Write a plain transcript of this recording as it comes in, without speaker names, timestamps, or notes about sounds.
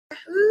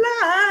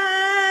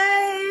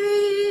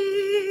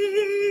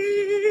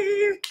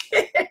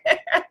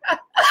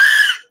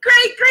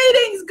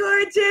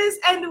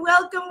and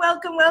welcome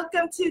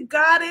to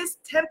Goddess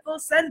Temple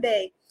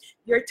Sunday,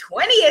 your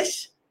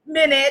 20-ish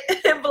minute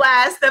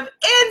blast of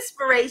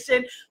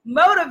inspiration,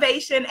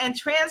 motivation, and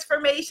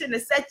transformation to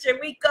set your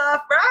week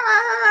off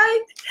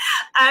right.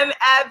 I'm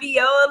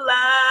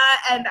Abiola,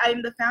 and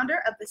I'm the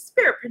founder of the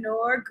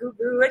Spiritpreneur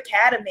Guru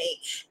Academy.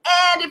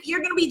 And if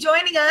you're going to be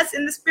joining us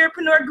in the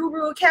Spiritpreneur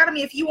Guru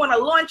Academy, if you want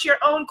to launch your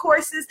own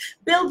courses,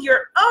 build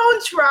your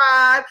own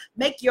tribe,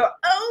 make your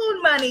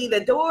own money,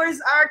 the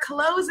doors are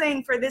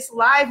closing for this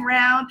live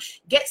round.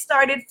 Get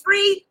started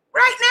free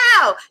right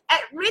now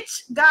at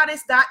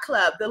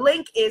richgoddess.club. The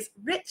link is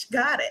Rich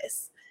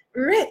Goddess.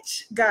 You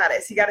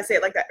got to say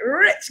it like that.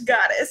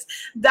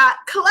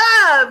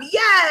 richgoddess.club.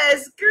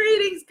 Yes.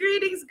 Greetings,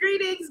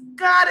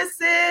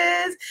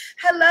 goddesses.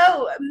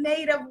 Hello,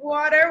 Made of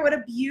Water. What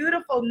a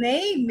beautiful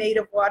name, Made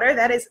of Water.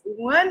 That is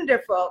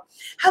wonderful.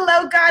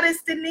 Hello,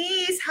 Goddess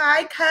Denise.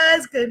 Hi,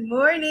 cuz. Good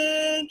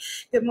morning.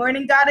 Good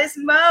morning, Goddess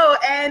Mo.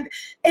 And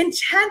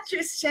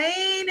Enchantress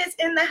Shane is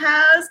in the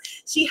house.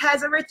 She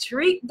has a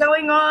retreat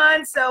going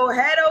on. So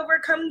head over,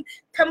 come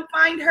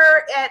find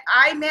her at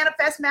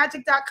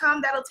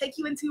imanifestmagic.com. That'll take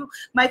you into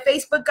my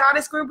Facebook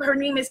goddess group. Her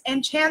name is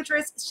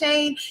Enchantress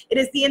Shane. It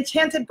is the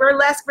Enchanted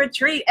Burlesque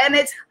Retreat, and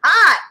it's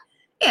hot.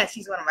 And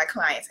she's one of my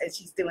clients, and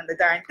she's doing the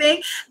darn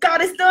thing.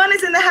 Goddess Dawn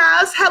is in the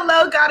house.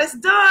 Hello, Goddess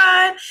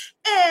Dawn.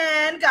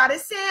 And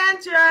Goddess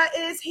Sandra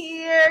is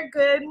here.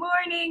 Good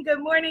morning, good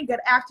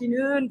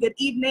afternoon, good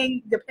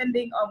evening,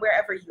 depending on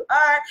wherever you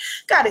are.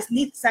 Goddess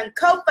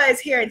Nitsankopa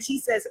is here, and she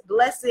says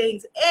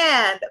blessings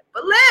and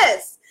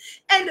bliss.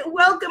 And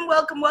welcome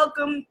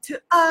to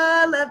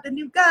all of the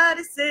new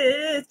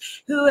goddesses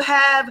who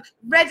have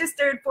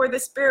registered for the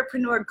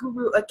Spiritpreneur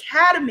Guru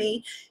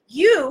Academy.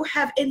 You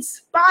have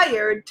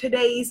inspired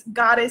today's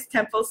Goddess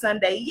Temple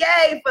Sunday.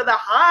 Yay for the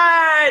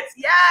hearts.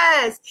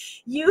 Yes,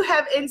 you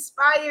have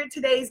inspired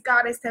today's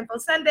Goddess Temple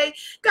Sunday.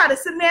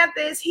 Goddess Samantha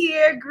is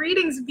here.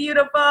 Greetings,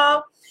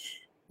 beautiful.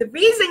 The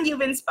reason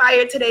you've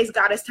inspired today's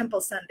Goddess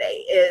Temple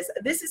Sunday is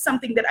this is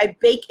something that I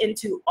bake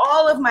into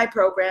all of my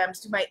programs,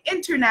 to my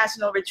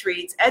international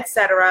retreats,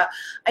 etc.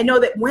 I know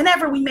that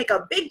whenever we make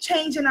a big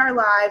change in our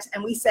lives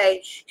and we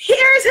say,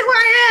 here's who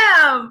I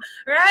am,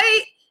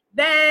 right?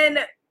 Then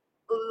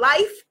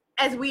life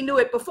as we knew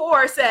it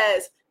before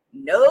says,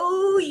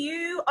 no,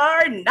 you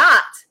are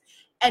not.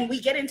 And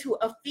we get into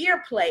a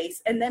fear place,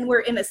 and then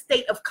we're in a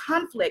state of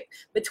conflict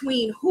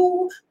between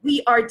who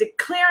we are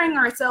declaring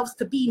ourselves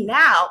to be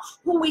now,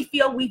 who we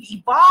feel we've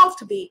evolved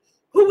to be,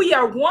 who we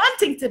are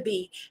wanting to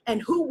be,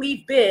 and who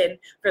we've been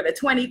for the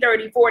 20,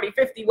 30, 40,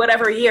 50,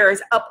 whatever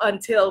years up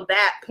until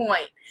that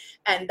point.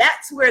 And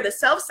that's where the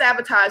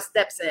self-sabotage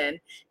steps in,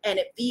 and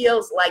it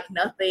feels like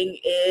nothing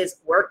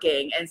is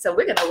working. And so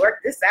we're going to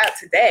work this out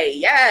today.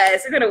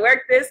 Yes, we're going to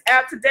work this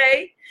out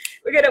today.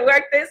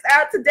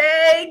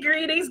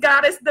 Greetings,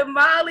 Goddess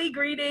Damali.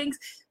 Greetings,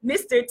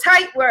 Mr.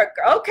 Tightwork.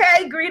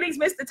 Okay, greetings,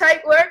 Mr.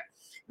 Tightwork.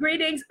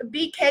 Greetings,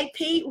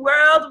 BKP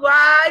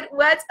Worldwide.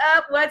 What's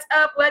up?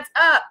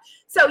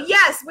 So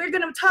yes, we're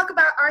going to talk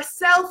about our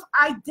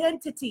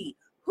self-identity.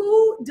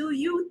 Who do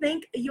you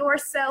think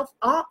yourself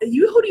are?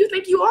 Who do you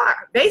think you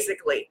are,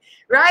 basically,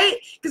 right?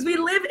 Because we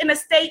live in a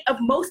state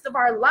of most of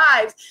our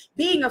lives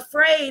being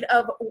afraid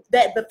of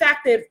the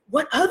fact that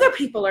what other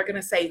people are going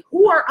to say.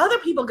 Who are other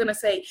people going to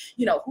say,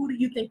 who do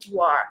you think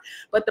you are?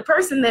 But the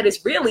person that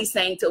is really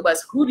saying to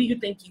us, who do you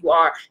think you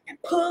are,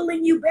 and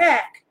pulling you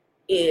back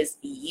is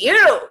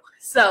you.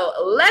 So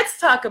let's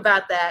talk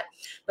about that.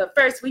 But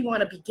first, we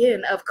want to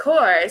begin, of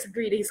course,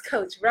 greetings,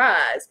 Coach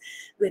Roz,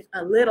 with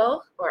a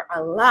little, or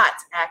a lot,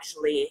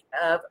 actually,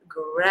 of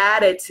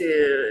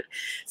gratitude.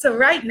 So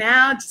right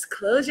now, just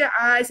close your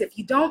eyes. If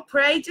you don't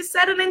pray, just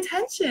set an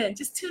intention.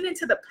 Just tune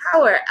into the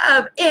power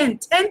of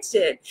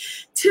intention.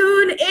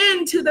 Tune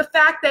into the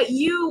fact that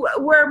you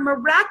were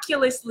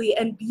miraculously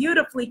and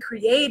beautifully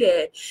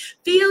created.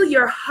 Feel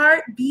your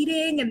heart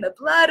beating and the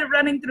blood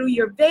running through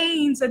your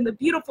veins and the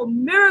beautiful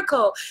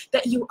miracle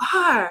that you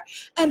are.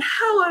 And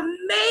how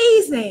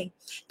amazing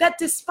that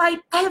despite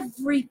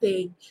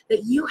everything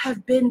that you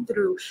have been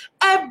through,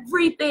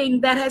 everything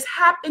that has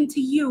happened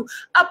to you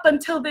up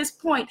until this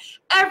point,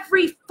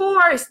 every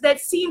force that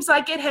seems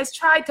like it has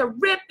tried to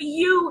rip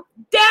you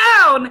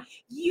down,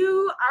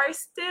 you are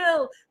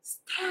still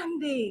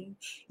standing.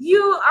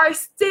 You are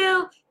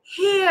still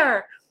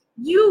here.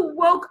 You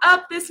woke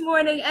up this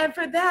morning, and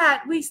for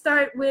that, we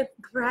start with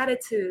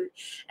gratitude.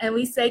 And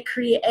we say,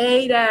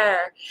 Creator,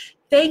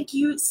 thank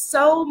you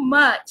so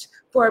much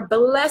for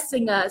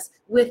blessing us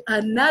with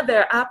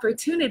another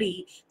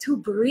opportunity to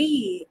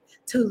breathe,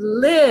 to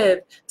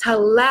live, to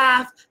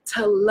laugh,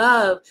 to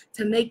love,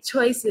 to make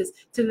choices,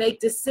 to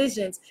make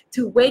decisions,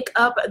 to wake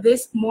up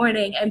this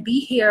morning and be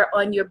here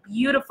on your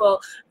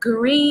beautiful,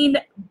 green,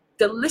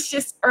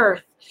 delicious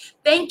earth.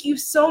 Thank you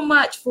so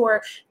much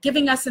for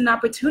giving us an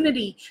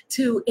opportunity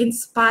to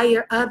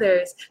inspire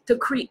others, to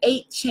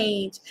create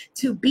change,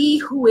 to be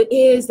who it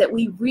is that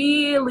we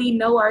really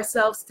know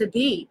ourselves to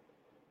be.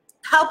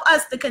 Help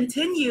us to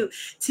continue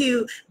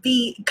to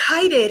be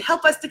guided.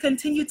 Help us to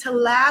continue to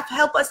laugh.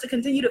 Help us to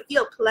continue to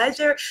feel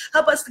pleasure.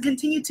 Help us to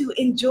continue to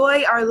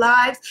enjoy our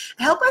lives.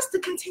 Help us to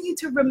continue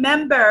to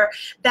remember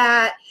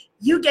that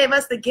you gave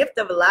us the gift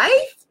of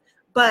life,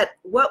 but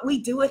what we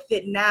do with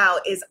it now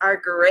is our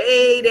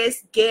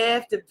greatest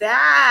gift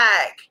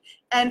back.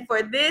 And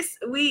for this,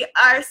 we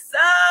are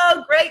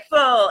so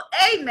grateful.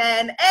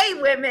 Amen.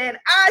 Women,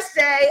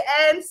 Ashe.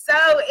 And so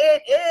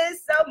it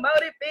is. So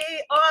mote it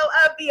be, all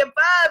of the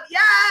above.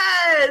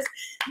 Yes.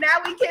 Now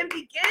we can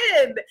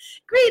begin.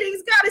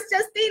 Greetings, Goddess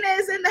Justina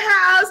is in the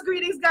house.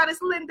 Greetings, Goddess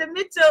Linda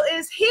Mitchell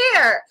is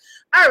here.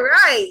 All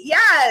right.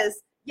 Yes.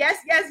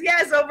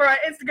 Yes. Over on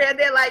Instagram,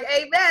 they're like,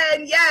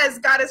 amen. Yes,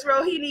 Goddess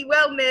Rohini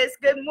Wellness.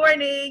 Good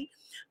morning.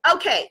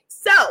 Okay,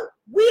 so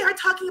we are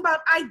talking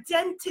about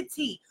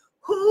identity.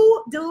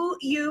 Who do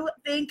you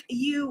think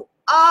you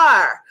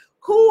are?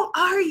 Who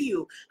are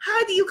you?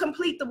 How do you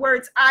complete the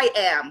words I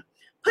am?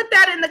 Put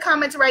that in the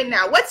comments right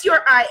now. What's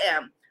your I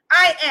am?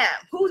 I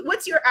am.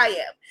 What's your I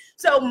am?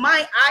 So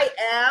my I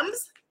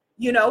ams,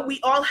 you know, we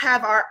all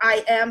have our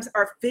I ams,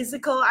 our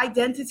physical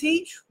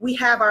identity. We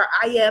have our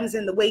I ams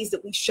in the ways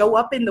that we show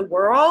up in the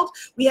world.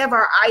 We have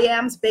our I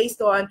ams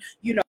based on,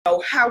 you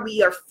know, how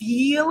we are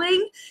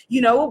feeling,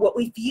 you know, what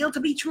we feel to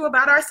be true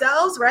about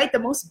ourselves, right? The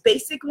most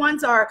basic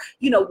ones are,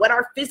 you know, what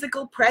our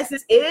physical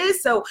presence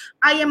is. So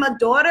I am a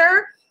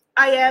daughter.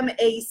 I am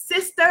a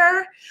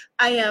sister.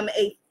 I am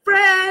a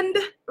friend,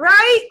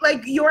 right?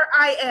 Like your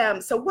I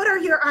am. So what are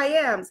your I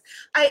ams?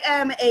 I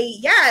am a,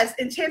 yes,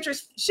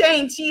 Enchantress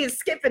Shane, she is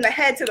skipping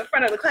ahead to the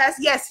front of the class.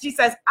 Yes, she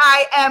says,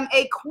 I am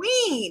a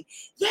queen.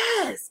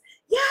 Yes.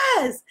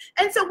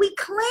 And so we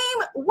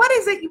claim, what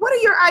is it? What are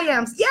your I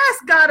ams? Yes,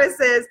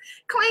 goddesses,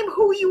 claim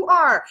who you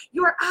are.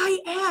 Your I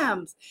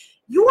ams.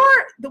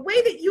 The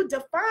way that you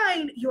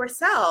define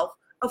yourself,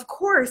 of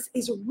course,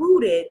 is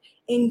rooted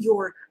in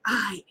your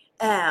I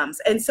ams.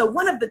 And so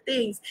one of the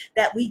things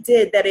that we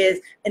did that is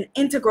an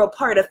integral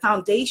part of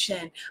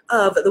foundation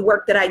of the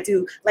work that I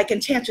do, like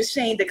Enchantress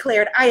Shane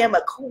declared, I am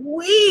a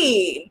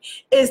queen,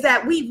 is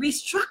that we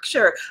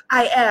restructure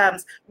I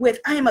ams with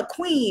I am a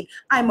queen,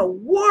 I'm a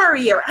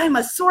warrior, I'm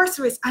a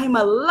sorceress, I'm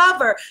a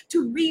lover,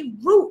 to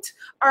reroot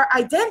our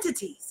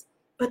identities.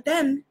 But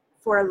then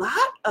for a lot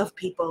of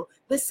people,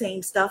 the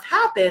same stuff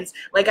happens.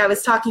 Like I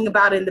was talking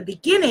about in the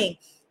beginning,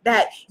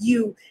 that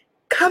you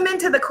come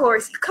into the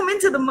course, you come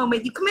into the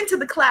moment, you come into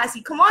the class,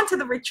 you come onto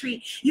the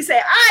retreat, you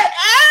say,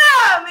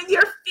 I am, and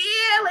you're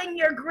feeling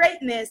your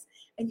greatness,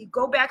 and you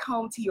go back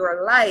home to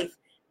your life,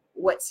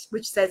 which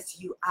says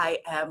to you, I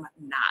am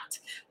not.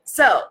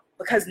 So,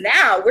 because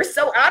now we're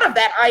so out of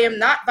that I am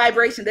not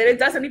vibration that it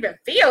doesn't even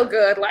feel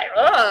good, like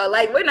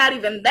we're not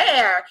even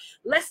there.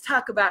 Let's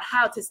talk about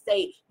how to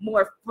stay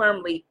more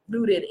firmly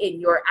rooted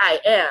in your I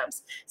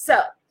ams.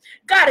 So,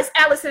 Goddess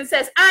Allison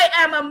says, I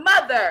am a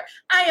mother.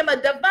 I am a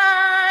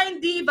divine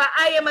diva.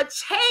 I am a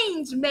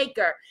change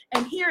maker.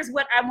 And here's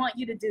what I want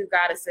you to do,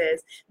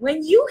 goddesses.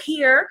 When you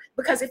hear,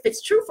 because if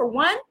it's true for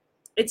one,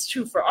 it's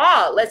true for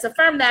all. Let's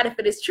affirm that. If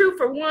it is true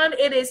for one,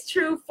 it is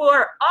true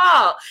for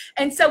all.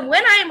 And so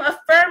when I'm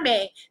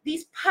affirming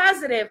these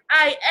positive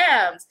I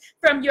ams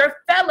from your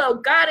fellow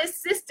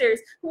goddess sisters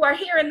who are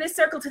here in this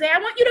circle today, I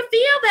want you to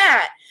feel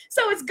that.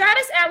 So it's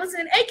Goddess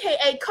Allison,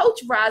 aka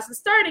Coach Roz, the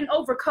starting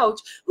over coach,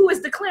 who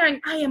is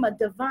declaring, I am a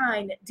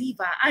divine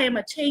diva. I am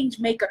a change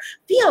maker.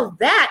 Feel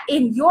that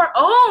in your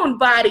own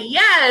body.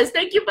 Yes.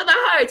 Thank you for the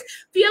hearts.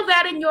 Feel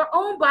that in your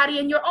own body,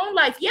 in your own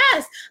life.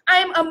 Yes. I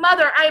am a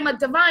mother. I am a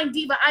divine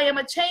diva. I am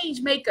a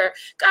change maker.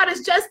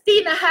 Goddess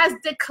Justina has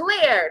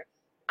declared,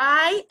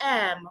 I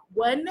am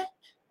one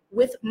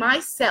with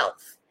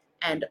myself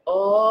and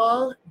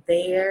all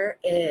there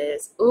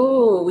is.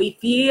 Ooh, we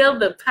feel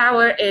the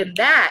power in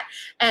that.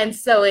 And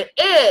so it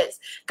is.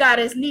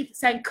 Goddess Neith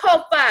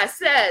Sankofa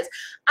says,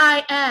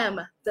 I am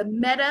the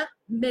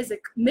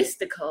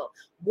mystical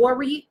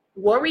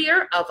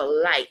warrior of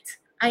light.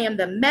 I am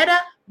the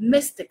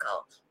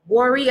mystical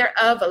warrior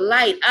of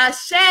light.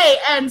 Ashe.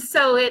 And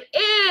so it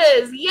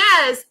is.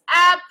 Yes,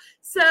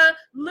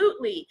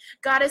 absolutely.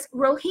 Goddess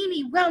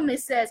Rohini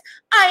Wellness says,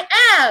 I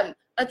am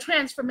a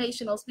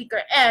transformational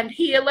speaker and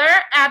healer.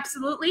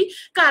 Absolutely.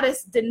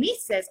 Goddess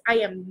Denise says, I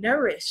am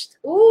nourished.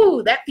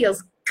 Ooh, that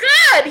feels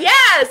good.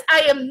 Yes,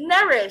 I am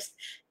nourished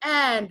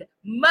and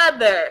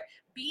mother.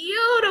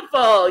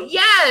 Beautiful.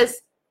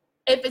 Yes.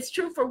 If it's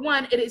true for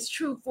one, it is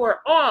true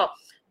for all.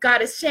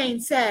 Goddess Shane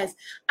says,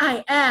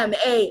 I am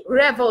a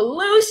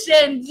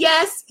revolution.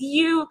 Yes,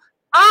 you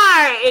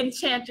are,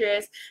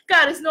 Enchantress.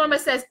 Goddess Norma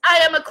says, I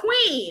am a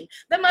queen,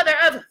 the mother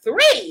of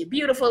 3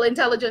 beautiful,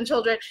 intelligent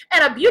children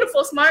and a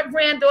beautiful, smart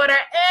granddaughter.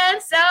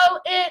 And so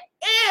it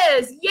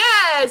is.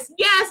 Yes.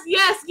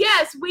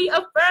 We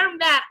affirm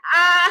that.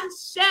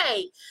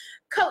 Ashe.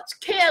 Coach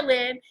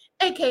Kaylin,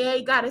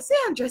 aka Goddess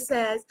Sandra,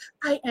 says,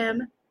 I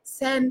am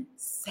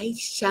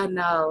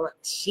sensational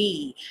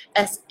she.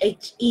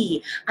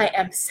 S-H-E. I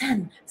am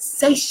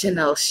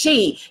sensational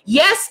she.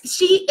 Yes,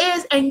 she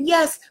is. And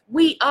yes,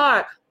 we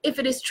are. If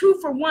it is true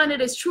for one,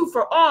 it is true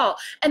for all.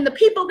 And the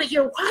people that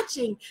you're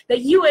watching,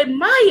 that you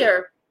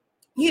admire,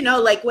 you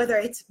know, like whether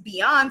it's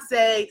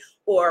Beyonce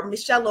or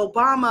Michelle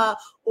Obama,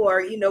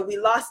 or, you know, we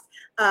lost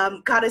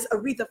Goddess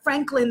Aretha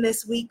Franklin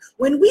this week.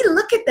 When we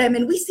look at them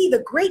and we see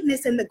the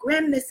greatness and the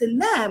grandness in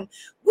them,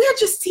 we're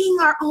just seeing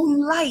our own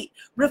light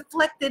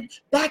reflected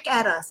back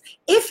at us.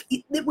 If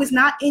it was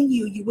not in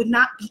you, you would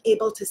not be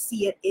able to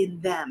see it in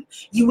them.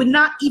 You would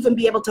not even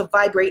be able to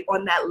vibrate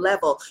on that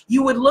level.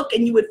 You would look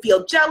and you would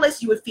feel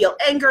jealous, you would feel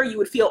anger, you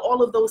would feel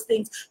all of those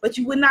things, but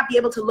you would not be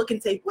able to look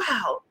and say,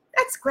 wow,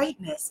 that's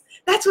greatness.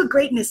 That's what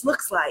greatness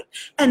looks like.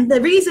 And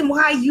the reason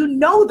why you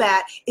know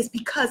that is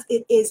because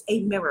it is a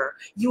mirror.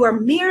 You are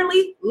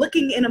merely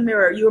looking in a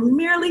mirror. You are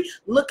merely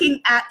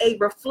looking at a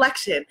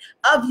reflection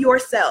of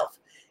yourself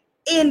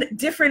in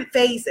different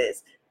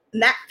phases.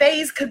 And that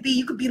phase could be,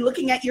 you could be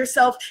looking at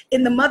yourself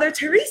in the Mother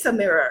Teresa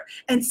mirror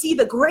and see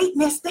the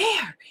greatness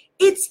there.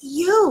 It's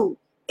you.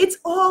 It's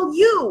all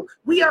you.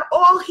 We are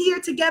all here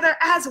together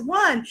as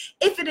one.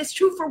 If it is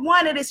true for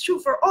one, it is true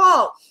for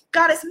all.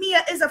 Goddess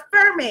Mia is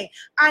affirming,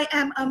 I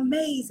am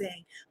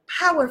amazing,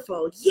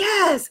 powerful.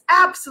 Yes,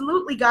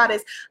 absolutely,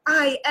 Goddess.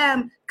 I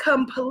am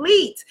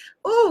complete.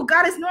 Oh,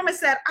 Goddess Norma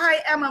said,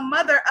 I am a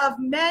mother of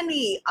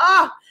many.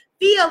 Oh,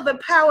 feel the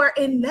power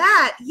in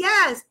that.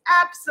 Yes,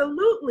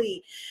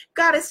 absolutely.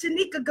 Goddess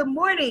Shanika, good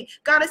morning.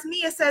 Goddess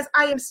Mia says,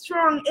 I am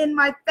strong in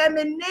my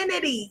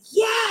femininity.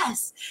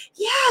 Yes,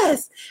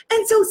 yes.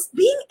 And so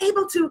being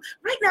able to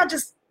right now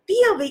just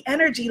feel the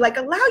energy, like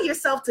allow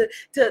yourself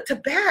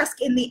to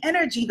bask in the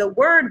energy, the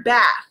word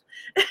bath.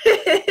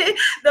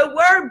 The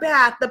word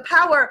bath, the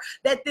power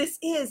that this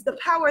is, the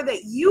power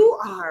that you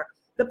are,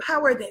 the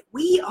power that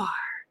we are.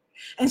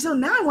 And so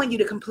now I want you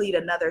to complete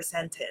another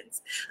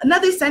sentence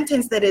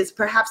that is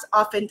perhaps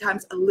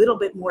oftentimes a little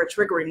bit more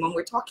triggering when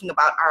we're talking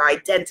about our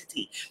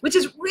identity, which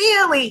is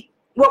really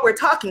what we're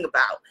talking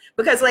about.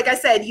 Because like I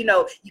said, you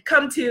know, you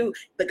come to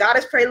the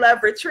Goddess Pray Love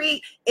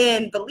retreat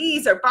in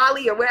Belize or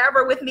Bali or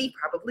wherever with me,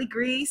 probably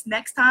Greece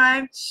next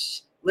time.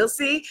 We'll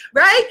see,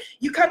 right?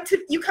 You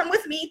come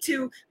with me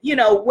to, you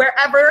know,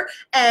 wherever,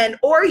 and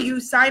or you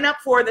sign up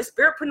for the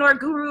Spiritpreneur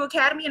Guru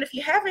Academy. And if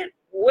you haven't,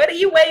 what are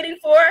you waiting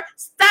for?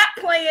 Stop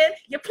playing.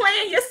 You're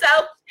playing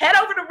yourself. Head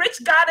over to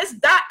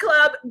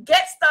richgoddess.club.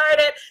 Get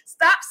started.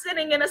 Stop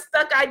sitting in a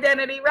stuck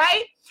identity,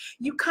 right?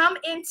 You come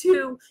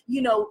into,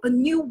 you know, a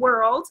new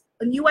world,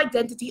 a new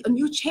identity, a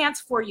new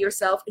chance for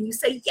yourself, and you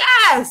say,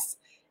 yes.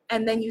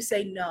 And then you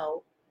say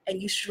no,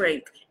 and you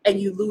shrink, and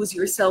you lose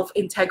your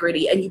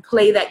self-integrity, and you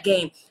play that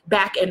game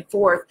back and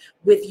forth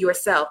with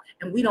yourself.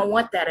 And we don't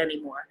want that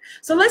anymore.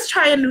 So let's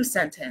try a new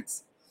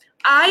sentence.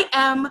 I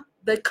am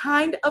the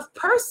kind of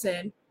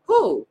person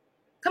who,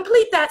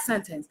 complete that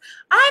sentence.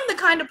 I'm the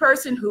kind of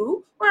person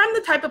who, or I'm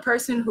the type of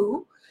person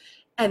who,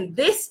 and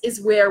this is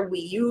where we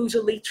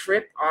usually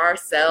trip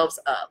ourselves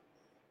up,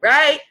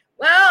 right?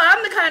 Well,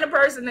 I'm the kind of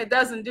person that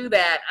doesn't do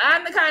that.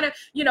 I'm the kind of,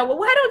 you know, well,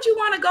 why don't you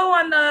want to go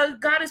on the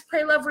Goddess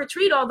Pray Love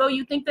retreat, although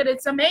you think that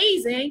it's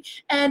amazing,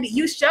 and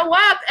you show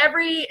up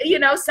every, you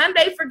know,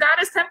 Sunday for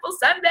Goddess Temple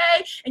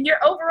Sunday, and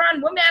you're over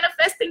on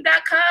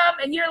womanifesting.com,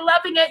 and you're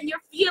loving it, and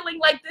you're feeling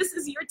like this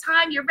is your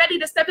time, you're ready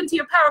to step into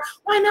your power.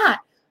 Why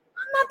not?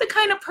 I'm not the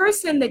kind of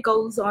person that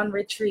goes on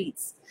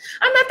retreats.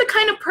 I'm not the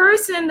kind of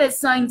person that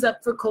signs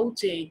up for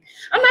coaching.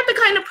 I'm not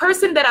the kind of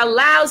person that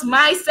allows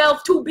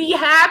myself to be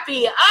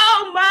happy.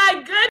 Oh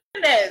my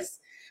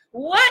goodness.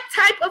 What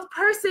type of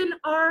person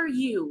are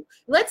you?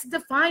 Let's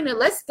define it.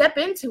 Let's step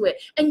into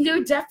it. And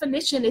your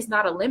definition is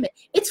not a limit.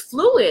 It's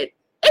fluid.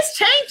 It's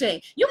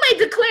changing. You may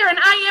declare an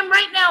I am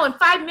right now, and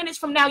 5 minutes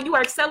from now, you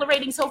are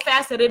accelerating so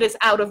fast that it is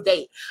out of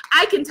date.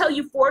 I can tell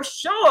you for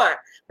sure,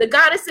 the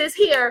goddesses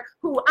here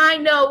who I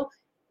know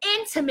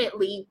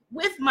intimately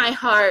with my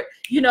heart,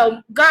 you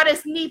know,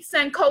 Goddess Neat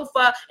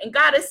Sankofa and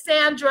Goddess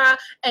Sandra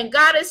and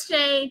Goddess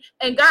Shane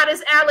and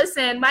Goddess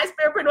Allison, my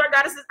spiritpreneur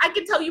goddesses, I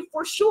can tell you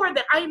for sure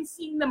that I am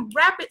seeing them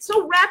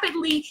so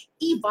rapidly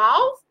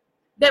evolve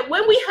that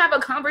when we have a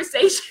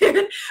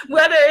conversation,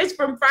 whether it's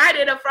from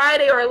Friday to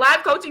Friday or a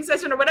live coaching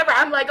session or whatever,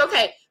 I'm like,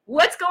 okay,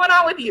 what's going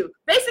on with you?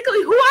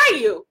 Basically, who are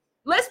you?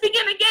 Let's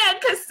begin again,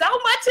 because so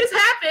much has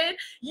happened.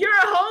 You're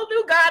a whole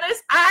new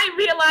goddess. I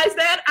realize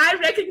that. I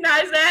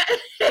recognize that.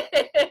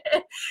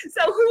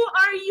 So who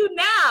are you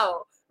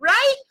now,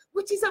 right?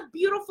 Which is a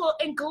beautiful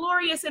and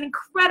glorious and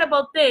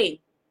incredible thing.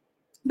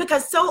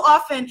 Because so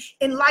often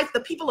in life,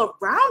 the people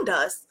around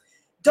us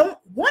don't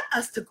want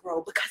us to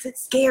grow because it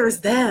scares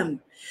them.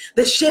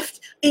 The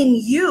shift in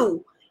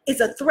you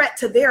is a threat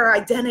to their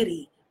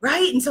identity,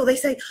 right? And so they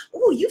say,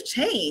 oh, you've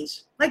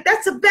changed. Like,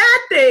 that's a bad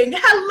thing.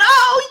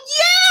 Hello,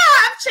 yeah,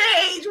 I've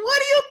changed. What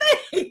do you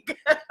think?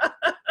 Of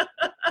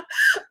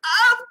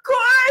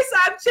course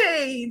I've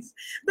changed.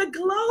 The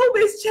globe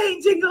is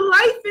changing.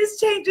 Life is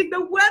changing.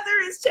 The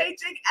weather is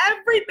changing.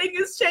 Everything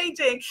is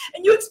changing.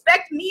 And you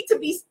expect me to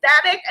be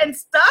static and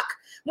stuck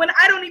when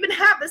I don't even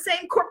have the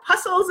same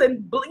corpuscles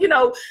and,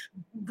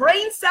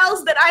 brain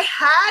cells that I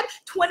had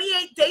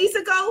 28 days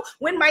ago,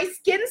 when my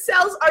skin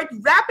cells are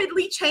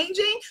rapidly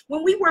changing,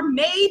 when we were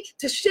made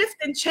to shift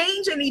and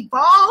change and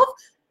evolve?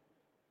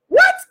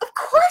 What? Of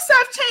course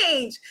I've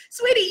changed.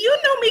 Sweetie, you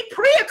knew me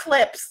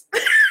pre-eclipse.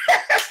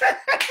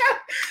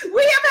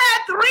 We have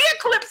had 3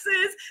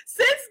 eclipses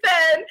since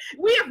then.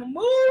 We have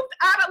moved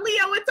out of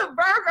Leo into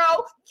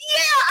Virgo.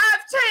 Yeah,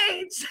 I've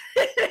changed.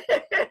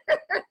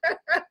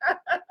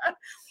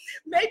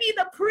 Maybe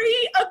the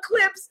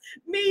pre-eclipse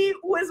me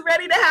was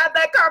ready to have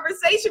that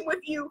conversation with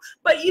you.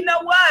 But you know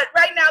what?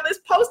 Right now, this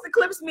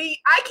post-eclipse me,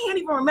 I can't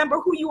even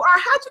remember who you are.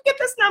 How'd you get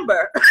this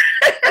number?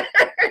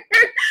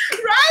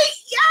 Right?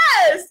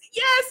 Yes.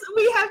 Yes,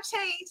 we have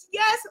changed.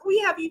 Yes, we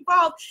have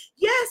evolved.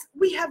 Yes,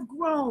 we have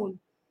grown.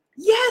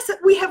 Yes,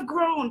 we have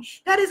grown.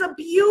 That is a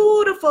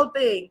beautiful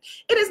thing.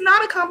 It is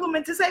not a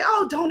compliment to say,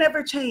 oh, don't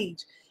ever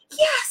change.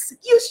 Yes,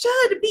 you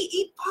should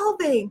be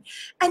evolving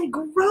and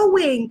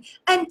growing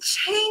and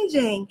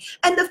changing.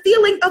 And the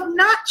feeling of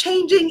not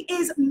changing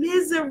is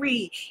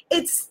misery.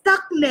 It's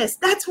stuckness.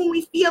 That's when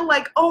we feel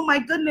like, oh my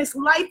goodness,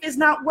 life is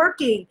not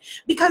working.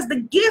 Because the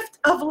gift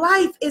of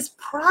life is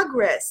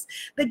progress.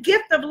 The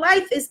gift of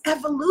life is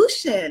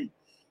evolution.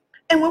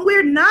 And when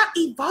we're not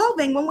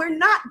evolving, when we're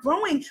not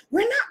growing,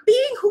 we're not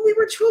being who we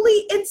were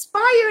truly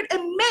inspired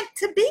and meant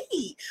to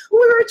be, who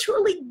we were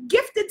truly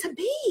gifted to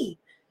be.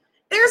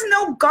 There's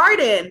no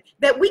garden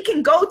that we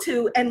can go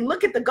to and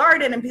look at the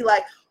garden and be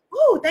like,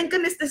 oh, thank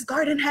goodness this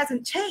garden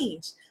hasn't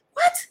changed.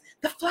 What?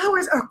 The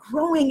flowers are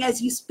growing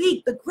as you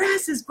speak. The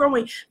grass is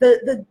growing.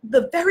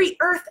 The very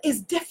earth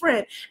is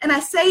different. And I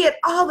say it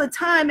all the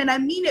time, and I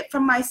mean it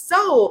from my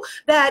soul,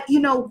 that,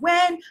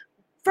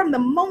 from the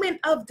moment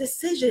of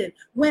decision,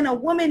 when a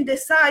woman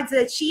decides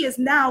that she is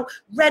now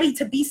ready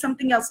to be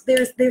something else,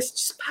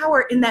 there's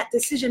power in that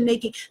decision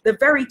making. The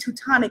very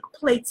tectonic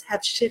plates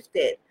have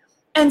shifted.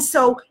 And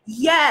so,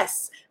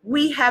 yes,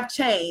 we have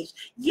changed.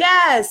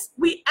 Yes,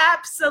 we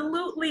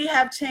absolutely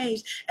have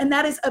changed. And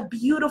that is a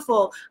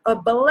beautiful, a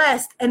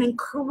blessed, and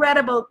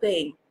incredible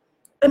thing.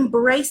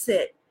 Embrace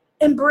it.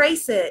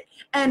 Embrace it.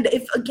 And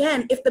if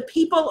the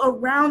people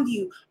around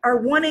you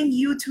are wanting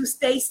you to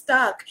stay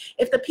stuck,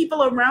 if the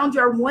people around you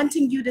are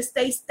wanting you to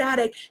stay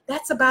static,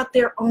 that's about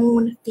their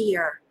own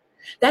fear.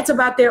 That's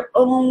about their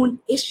own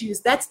issues.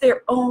 That's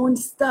their own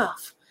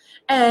stuff.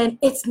 And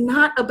it's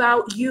not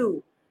about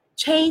you.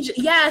 Change,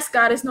 yes,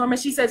 Goddess Norma,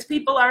 she says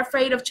people are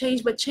afraid of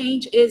change, but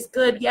change is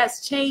good.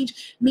 Yes,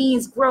 change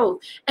means growth.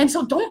 And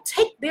so don't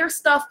take their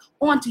stuff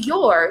onto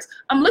yours.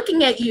 I'm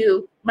looking at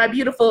you, my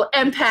beautiful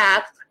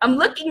empath. I'm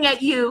looking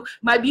at you,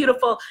 my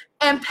beautiful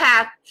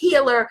empath,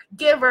 healer,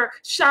 giver,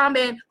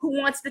 shaman, who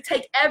wants to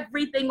take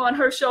everything on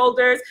her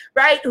shoulders,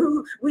 right?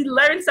 Who we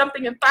learn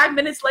something and 5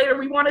 minutes later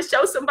we want to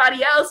show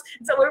somebody else.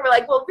 So we were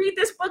like, well, read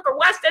this book or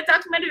watch that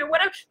documentary or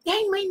whatever.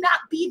 They may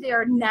not be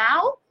there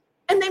now,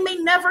 and they may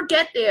never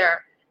get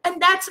there.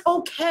 And that's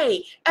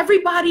okay.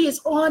 Everybody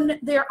is on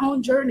their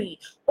own journey.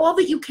 All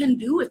that you can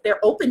do, if they're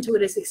open to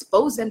it, is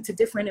expose them to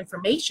different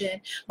information.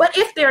 But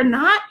if they're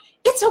not,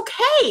 it's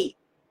okay.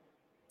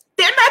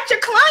 They're not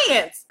your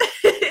clients.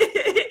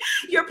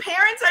 Your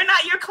parents are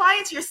not your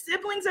clients. Your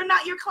siblings are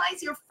not your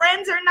clients. Your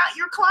friends are not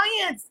your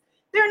clients.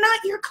 They're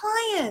not your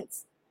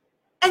clients.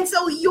 And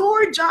so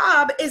your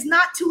job is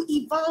not to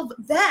evolve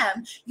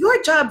them.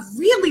 Your job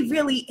really,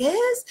 really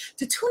is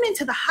to tune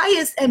into the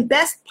highest and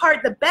best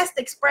part, the best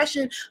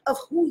expression of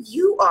who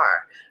you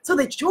are, so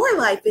that your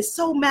life is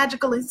so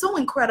magical and so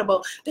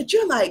incredible that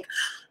you're like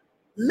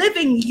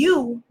living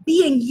you,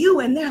 being you,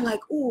 and they're like,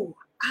 ooh,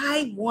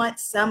 I want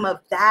some of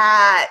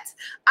that.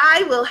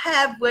 I will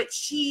have what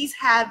she's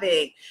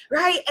having,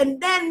 right? And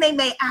then they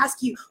may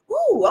ask you,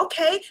 ooh,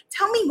 okay,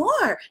 tell me more.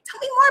 Tell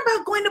me more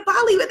about going to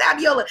Bali with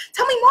Abiola.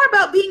 Tell me more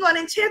about being on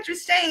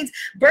Enchantress Shane's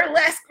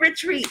burlesque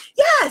retreat.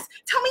 Yes,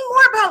 tell me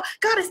more about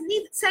Goddess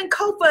Neith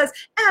Sankofa's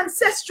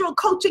ancestral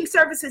coaching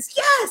services.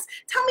 Yes,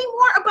 tell me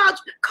more about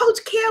Coach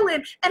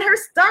Kaylin and her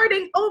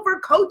starting over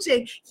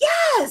coaching.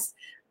 Yes.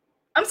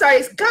 I'm sorry,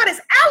 it's Goddess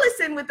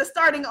Allison with the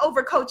starting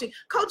over coaching.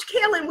 Coach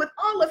Kaylin with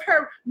all of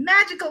her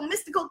magical,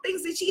 mystical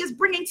things that she is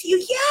bringing to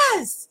you.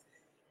 Yes,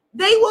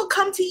 they will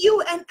come to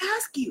you and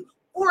ask you,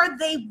 or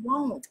they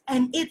won't.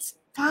 And it's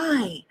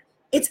fine.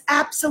 It's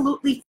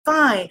absolutely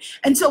fine.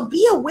 And so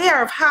be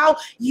aware of how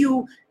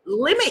you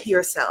limit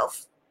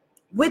yourself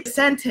with the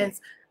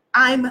sentence,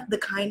 I'm the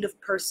kind of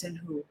person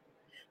who.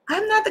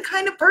 I'm not the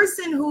kind of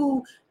person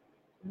who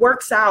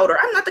works out, or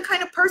I'm not the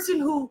kind of person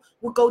who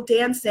will go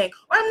dancing,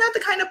 or I'm not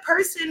the kind of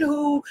person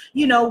who,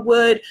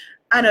 would,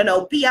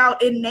 be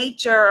out in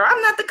nature, or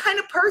I'm not the kind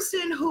of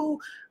person who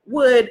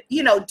would,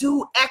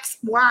 do X,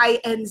 Y,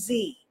 and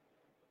Z.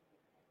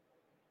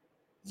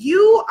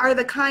 You are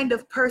the kind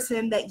of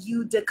person that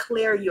you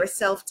declare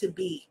yourself to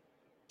be.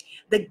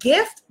 The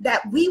gift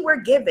that we were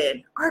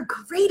given, our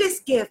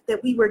greatest gift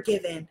that we were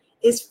given,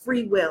 is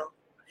free will.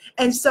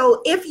 And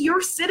so if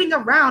you're sitting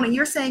around and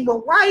you're saying,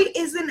 well, why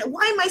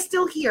am I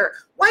still here?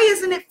 Why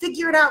isn't it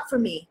figured out for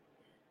me?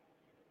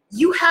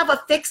 You have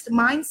a fixed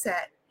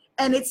mindset,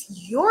 and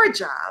it's your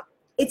job.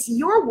 It's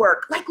your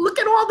work. Like, look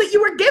at all that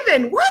you were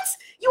given. What?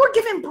 You were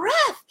given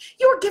breath.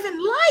 You were given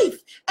life.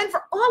 And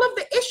for all of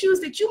the issues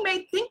that you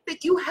may think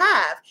that you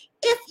have,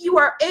 if you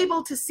are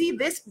able to see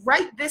this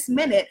right this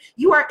minute,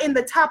 you are in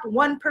the top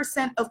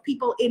 1% of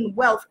people in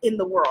wealth in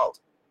the world.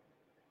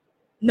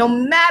 No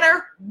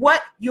matter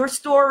what your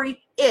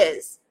story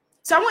is.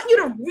 So I want you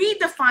to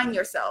redefine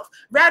yourself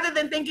rather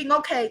than thinking,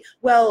 okay,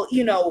 well,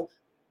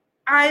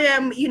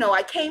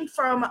 I came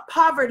from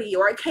poverty,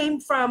 or I came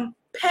from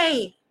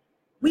pain.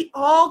 We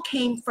all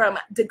came from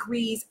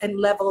degrees and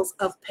levels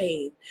of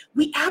pain.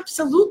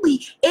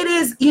 It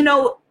is,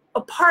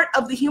 a part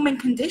of the human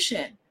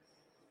condition.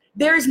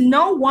 There's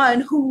no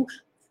one who,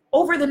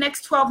 over the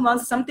next 12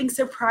 months, something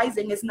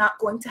surprising is not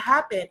going to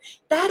happen.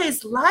 That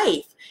is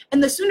life.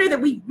 And the sooner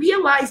that we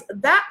realize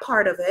that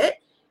part of it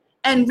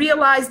and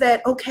realize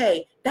that,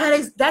 okay,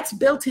 that's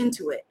built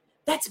into it.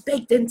 That's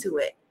baked into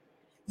it.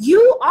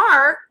 You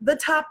are the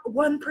top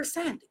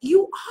 1%.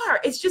 You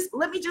are.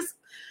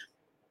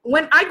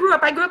 When I grew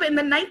up in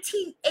the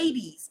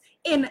 1980s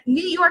in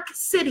New York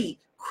City,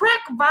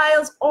 crack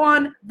vials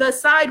on the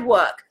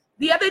sidewalk.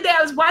 The other day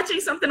I was watching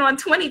something on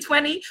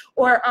 2020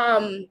 or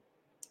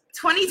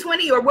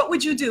 2020 or What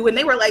Would You Do? And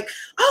they were like,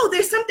 oh,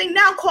 there's something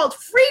now called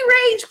free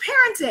range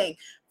parenting.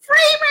 Free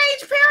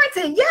range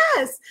parenting,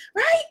 yes,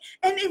 right?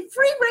 And in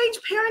free range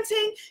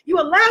parenting, you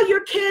allow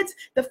your kids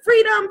the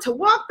freedom to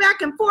walk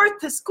back and forth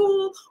to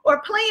school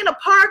or play in a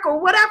park or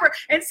whatever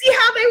and see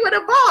how they would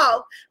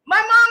evolve. My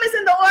mom is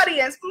in the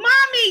audience.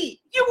 Mommy,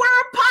 you were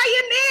a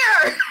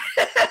pioneer.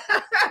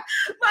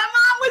 My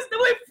mom was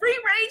doing free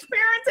range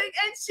parenting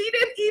and she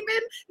didn't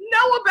even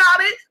know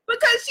about it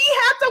because she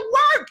had to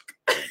work.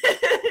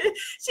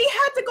 She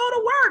had to go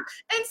to work.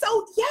 And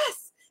so,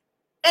 yes.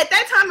 At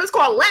that time, it was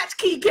called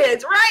latchkey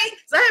kids, right?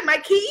 So I had my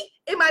key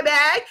in my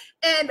bag,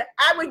 and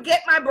I would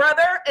get my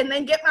brother and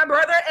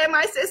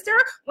my sister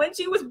when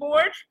she was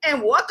born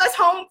and walk us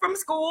home from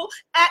school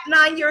at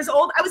 9 years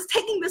old. I was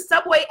taking the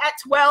subway at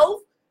 12.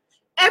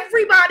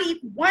 Everybody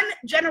one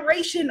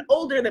generation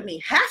older than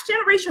me,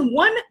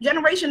 one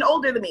generation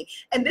older than me.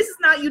 And this is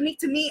not unique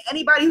to me.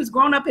 Anybody who's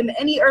grown up in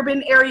any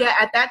urban area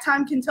at that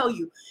time can tell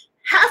you.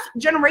 Half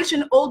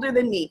generation older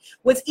than me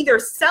was either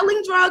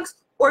selling drugs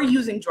or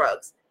using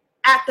drugs.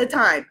 At the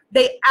time,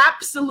 they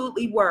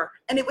absolutely were.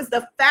 And it was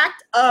the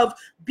fact of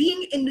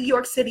being in New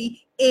York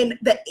City in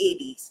the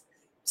 80s.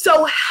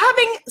 So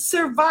having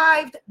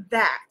survived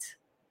that,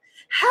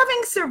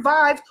 having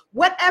survived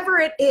whatever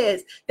it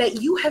is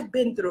that you have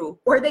been through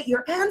or that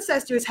your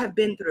ancestors have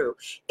been through,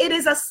 it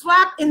is a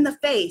slap in the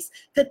face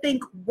to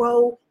think,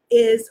 woe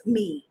is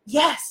me.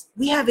 Yes,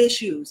 we have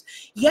issues.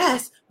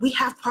 Yes, we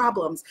have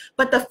problems.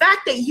 But the fact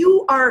that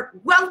you are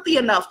wealthy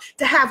enough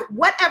to have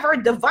whatever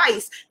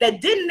device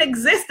that didn't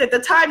exist at the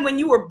time when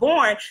you were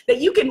born, that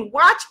you can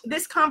watch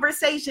this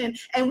conversation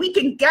and we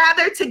can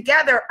gather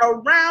together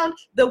around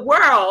the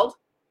world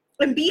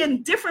and be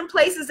in different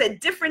places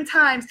at different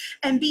times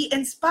and be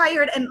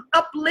inspired and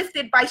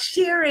uplifted by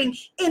sharing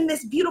in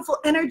this beautiful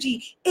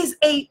energy is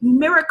a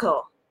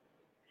miracle.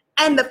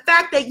 And the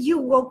fact that you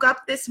woke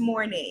up this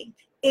morning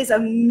is a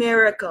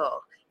miracle,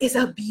 is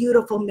a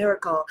beautiful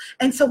miracle.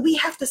 And so we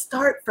have to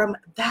start from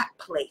that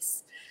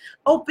place.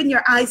 Open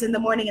your eyes in the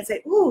morning and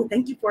say, ooh,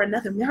 thank you for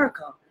another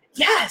miracle.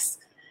 Yes.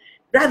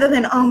 Rather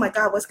than, oh my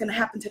God, what's going to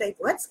happen today?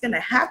 What's going to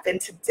happen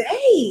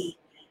today?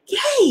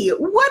 Yay,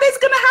 what is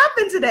going to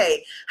happen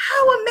today?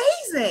 How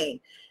amazing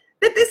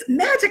that this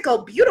magical,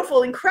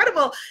 beautiful,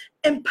 incredible,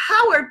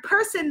 empowered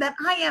person that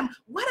I am,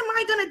 what am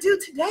I going to do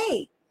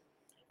today?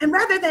 And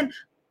rather than,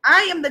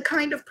 I am the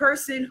kind of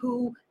person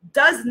who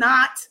does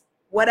not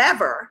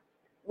whatever,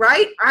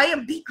 right? I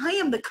am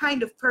the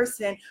kind of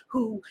person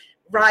who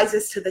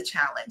rises to the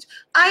challenge.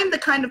 I'm the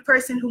kind of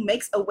person who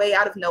makes a way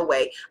out of no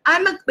way.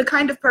 I'm the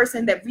kind of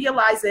person that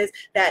realizes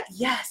that,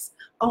 yes,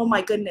 oh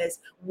my goodness,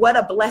 what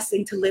a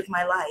blessing to live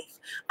my life.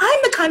 I'm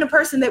the kind of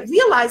person that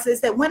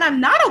realizes that when I'm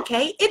not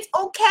okay, it's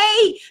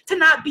okay to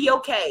not be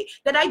okay,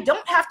 that I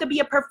don't have to be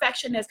a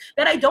perfectionist,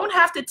 that I don't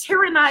have to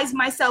tyrannize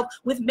myself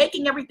with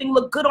making everything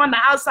look good on the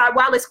outside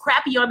while it's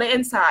crappy on the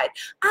inside.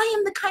 I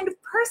am the kind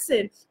of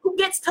person who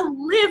gets to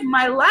live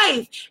my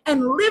life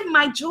and live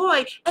my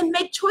joy and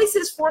make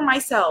choices for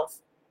myself.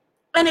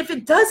 And if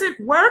it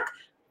doesn't work,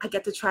 I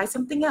get to try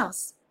something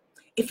else.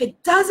 If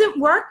it doesn't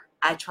work,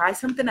 I try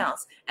something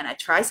else, and I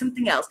try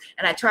something else,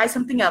 and I try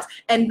something else.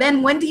 And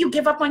then when do you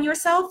give up on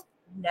yourself?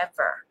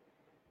 Never.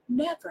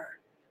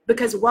 Never.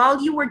 Because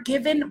while you were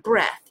given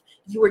breath,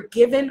 you were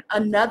given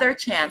another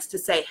chance to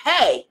say,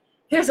 hey,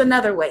 here's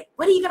another way.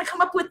 What are you going to come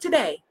up with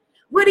today?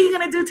 What are you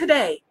going to do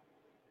today?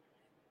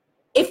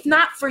 If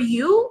not for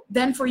you,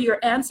 then for your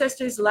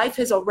ancestors, life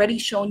has already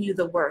shown you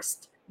the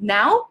worst.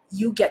 Now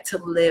you get to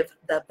live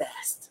the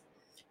best.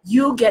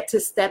 You get to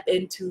step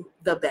into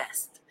the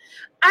best.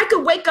 I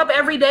could wake up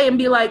every day and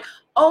be like,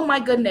 oh my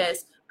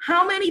goodness,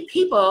 how many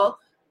people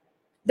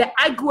that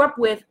I grew up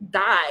with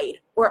died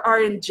or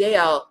are in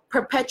jail,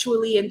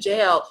 perpetually in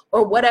jail,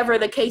 or whatever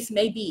the case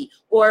may be.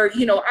 Or,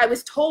 I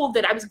was told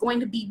that I was going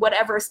to be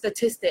whatever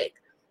statistic.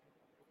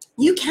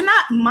 You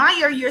cannot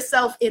mire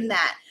yourself in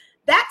that.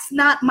 That's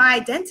not my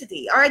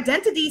identity. Our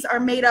identities are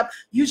made up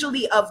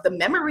usually of the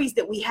memories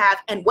that we have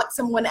and what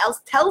someone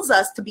else tells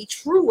us to be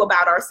true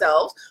about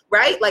ourselves,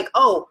 right? Like,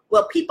 oh,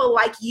 well, people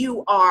like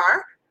you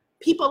are,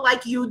 people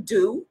like you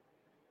do,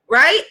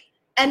 right?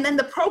 And then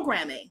the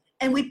programming.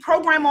 And we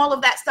program all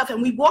of that stuff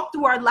and we walk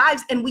through our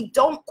lives and we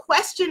don't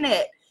question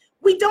it.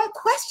 We don't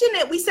question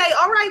it. We say,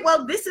 all right,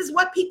 well, this is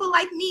what people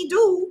like me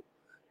do.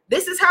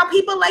 This is how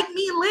people like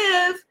me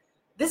live.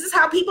 This is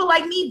how people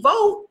like me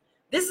vote.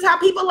 This is how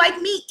people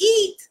like me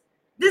eat.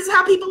 This is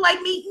how people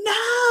like me.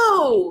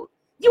 No,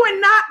 you are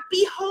not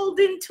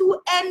beholden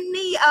to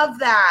any of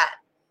that.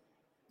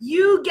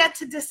 You get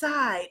to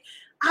decide,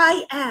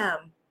 I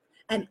am,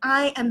 and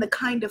I am the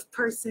kind of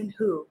person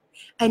who,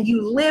 and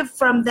you live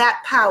from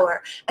that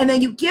power. And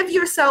then you give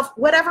yourself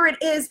whatever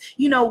it is,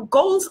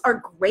 goals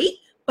are great,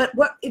 but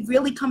what it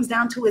really comes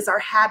down to is our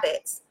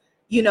habits.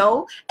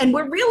 And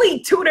we're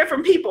really two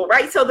different people,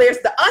 right? So there's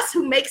the us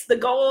who makes the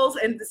goals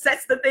and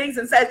sets the things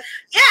and says,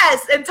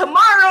 yes, and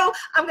tomorrow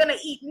I'm going to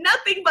eat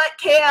nothing but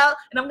kale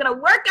and I'm going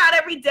to work out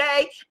every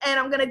day and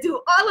I'm going to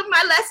do all of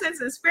my lessons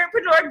in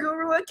Spiritpreneur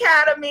Guru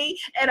Academy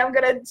and I'm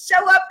going to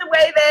show up the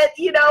way that,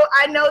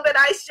 I know that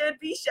I should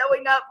be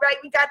showing up, right?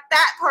 We got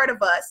that part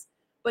of us.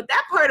 But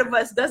that part of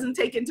us doesn't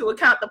take into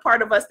account the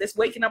part of us that's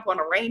waking up on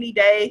a rainy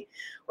day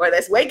or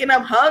that's waking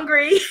up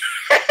hungry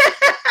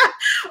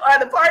or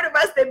the part of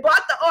us that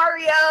bought the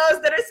Oreos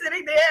that are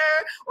sitting there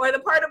or the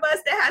part of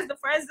us that has the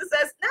friends that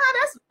says,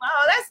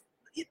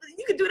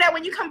 you can do that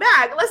when you come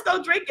back. Let's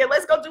go drink it.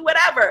 Let's go do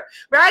whatever,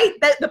 right?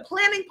 That the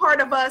planning part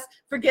of us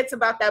forgets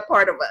about that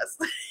part of us.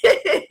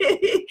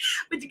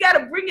 But you got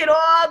to bring it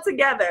all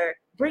together.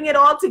 Bring it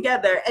all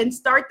together and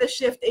start the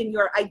shift in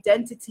your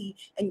identity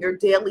and your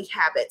daily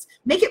habits.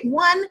 Make it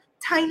one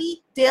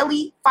tiny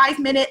daily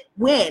 5-minute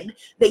win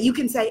that you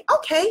can say,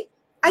 okay,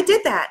 I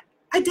did that.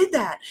 I did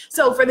that.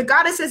 So for the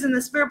goddesses in the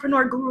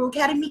Spiritpreneur Guru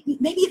Academy,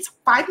 maybe it's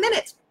 5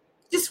 minutes.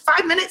 Just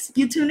 5 minutes.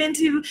 You tune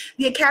into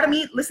the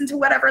academy, listen to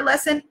whatever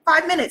lesson,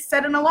 5 minutes,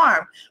 set an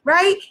alarm,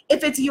 right?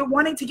 If it's you're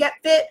wanting to get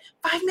fit,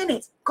 5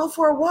 minutes, go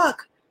for a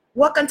walk.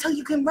 Walk until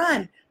you can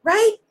run,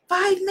 right?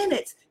 5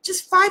 minutes,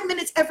 just 5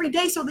 minutes every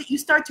day so that you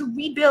start to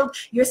rebuild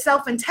your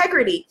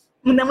self-integrity.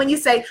 And then when you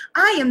say,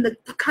 I am the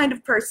kind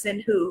of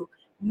person who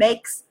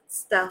makes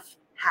stuff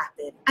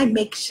happen, I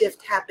make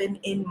shift happen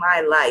in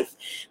my life,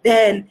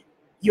 then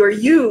your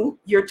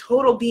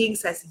total being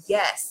says,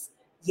 yes,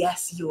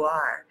 yes, you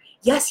are.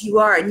 Yes, you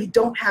are. And you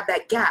don't have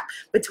that gap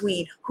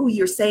between who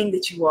you're saying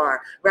that you are,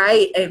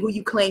 right? And who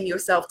you claim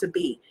yourself to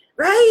be,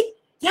 right?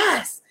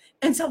 Yes.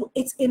 And so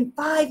it's in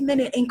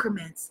 5-minute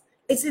increments.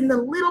 It's in the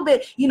little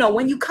bit,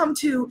 when you come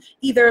to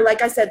either,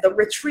 like I said, the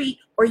retreat,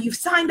 or you've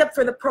signed up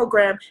for the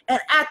program,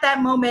 and at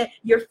that moment,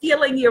 you're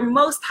feeling your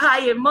most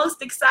high and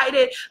most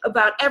excited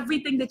about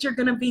everything that you're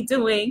going to be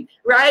doing,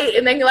 right?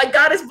 And then like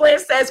Goddess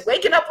Blanche says,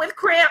 waking up with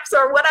cramps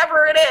or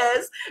whatever it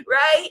is,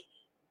 right?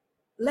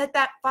 Let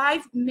that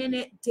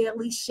 5-minute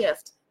daily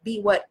shift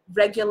be what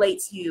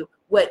regulates you,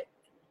 what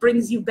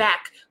brings you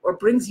back or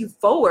brings you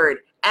forward,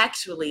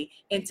 actually,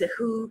 into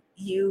who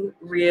you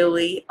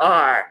really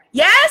are.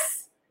 Yes?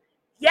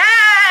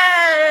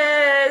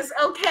 Yes.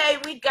 Okay,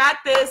 we got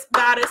this,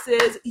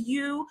 goddesses.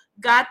 You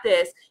got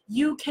this.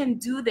 You can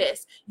do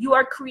this. You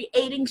are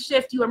creating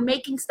shift. You are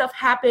making stuff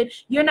happen.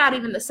 You're not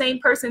even the same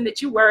person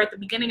that you were at the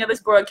beginning of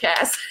this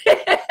broadcast. You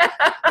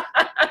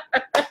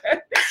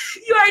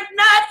are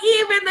not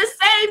even the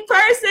same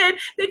person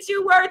that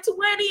you were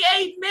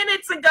 28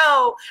 minutes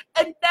ago.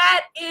 And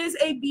that is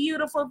a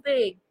beautiful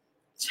thing.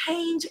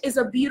 Change is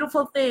a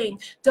beautiful thing.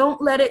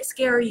 Don't let it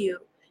scare you.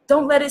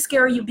 Don't let it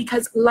scare you,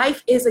 because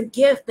life is a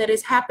gift that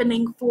is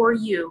happening for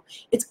you.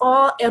 It's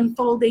all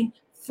unfolding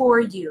for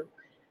you.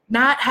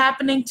 Not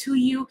happening to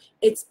you,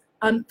 it's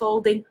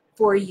unfolding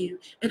for you.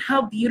 And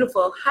how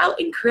beautiful, how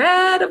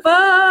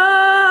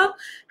incredible,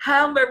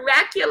 how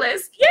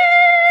miraculous.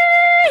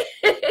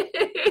 Yay!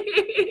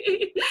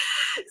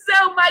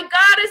 So my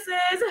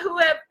goddesses who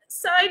have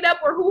signed up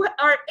or who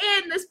are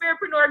in the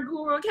Spiritpreneur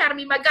Guru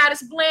Academy, my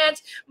goddess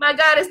Blanche, my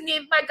goddess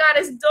Neve, my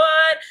goddess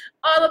Dawn,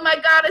 all of my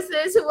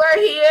goddesses who are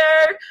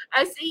here,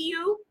 I see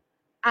you.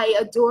 I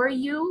adore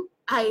you.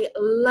 I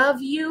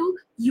love you.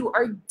 You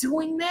are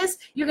doing this.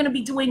 You're going to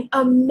be doing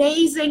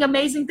amazing,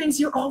 amazing things.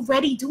 You're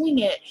already doing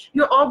it.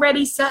 You're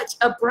already such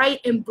a bright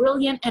and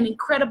brilliant and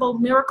incredible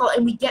miracle.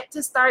 And we get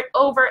to start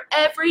over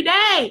every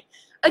day,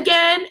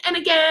 again and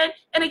again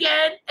and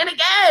again and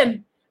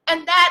again.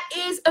 And that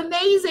is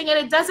amazing. And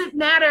it doesn't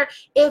matter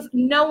if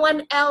no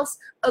one else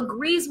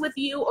agrees with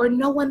you or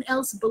no one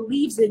else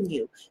believes in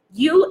you.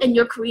 You and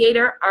your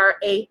creator are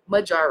a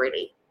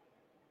majority.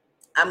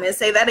 I'm going to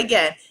say that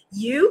again.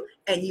 You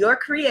and your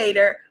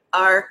creator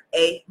are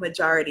a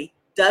majority.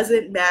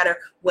 Doesn't matter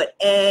what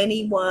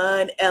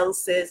anyone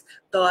else's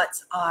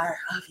thoughts are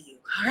of you.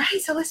 All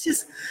right, so let's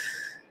just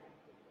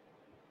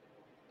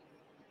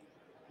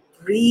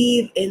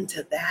Breathe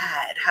into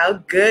that. How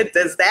good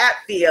does that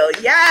feel?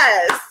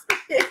 Yes.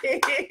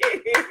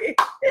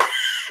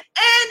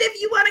 And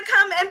if you want to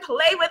come and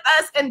play with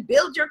us and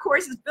build your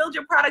courses, build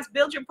your products,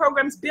 build your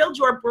programs, build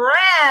your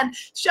brand,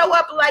 show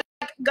up like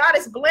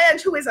Goddess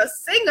Blanche, who is a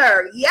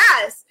singer,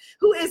 yes,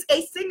 who is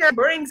a singer,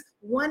 brings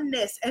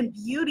oneness and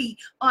beauty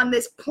on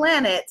this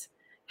planet,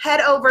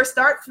 head over,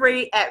 start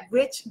free at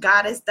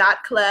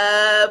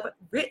richgoddess.club,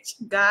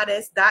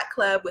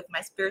 richgoddess.club with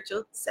my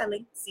Spiritual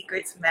Selling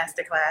Secrets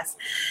Masterclass.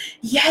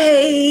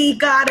 Yay,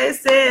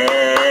 goddesses!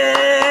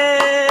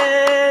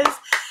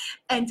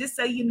 And just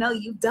so you know,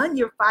 you've done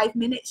your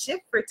 5-minute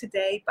shift for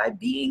today by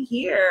being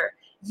here.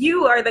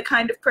 You are the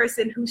kind of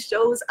person who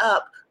shows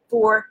up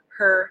for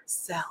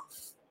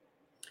herself.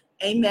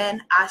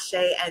 Amen,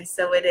 Ashe, and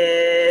so it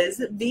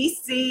is. Be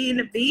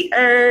seen, be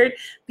heard,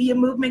 be a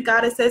movement,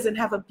 goddesses, and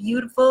have a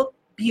beautiful,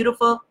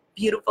 beautiful,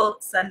 beautiful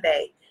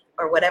Sunday,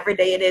 or whatever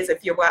day it is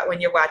when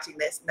you're watching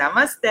this.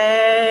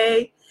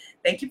 Namaste.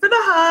 Thank you for the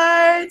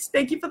hearts.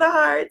 Thank you for the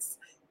hearts.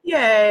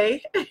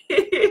 Yay.